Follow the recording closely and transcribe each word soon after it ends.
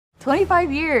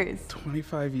25 years.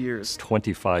 25 years.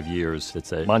 25 years.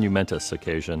 It's a monumentous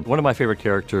occasion. One of my favorite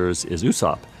characters is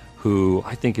Usopp, who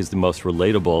I think is the most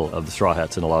relatable of the Straw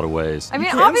Hats in a lot of ways. I mean,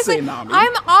 You can obviously, say Nami.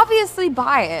 I'm obviously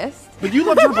biased. But you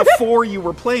loved her before you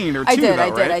were playing her too, I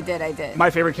right? did. My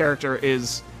favorite character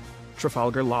is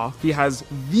Trafalgar Law. He has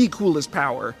the coolest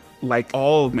power. Like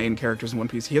all main characters in One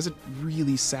Piece, he has a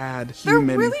really sad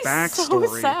human really backstory.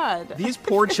 so sad. These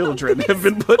poor children have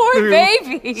been put Poor through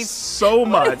babies. so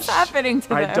much. What is happening to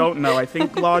them? I don't know. I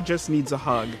think Law just needs a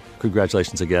hug.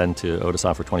 Congratulations again to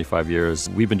Oda-san for 25 years.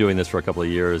 We've been doing this for a couple of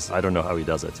years. I don't know how he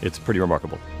does it. It's pretty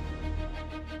remarkable.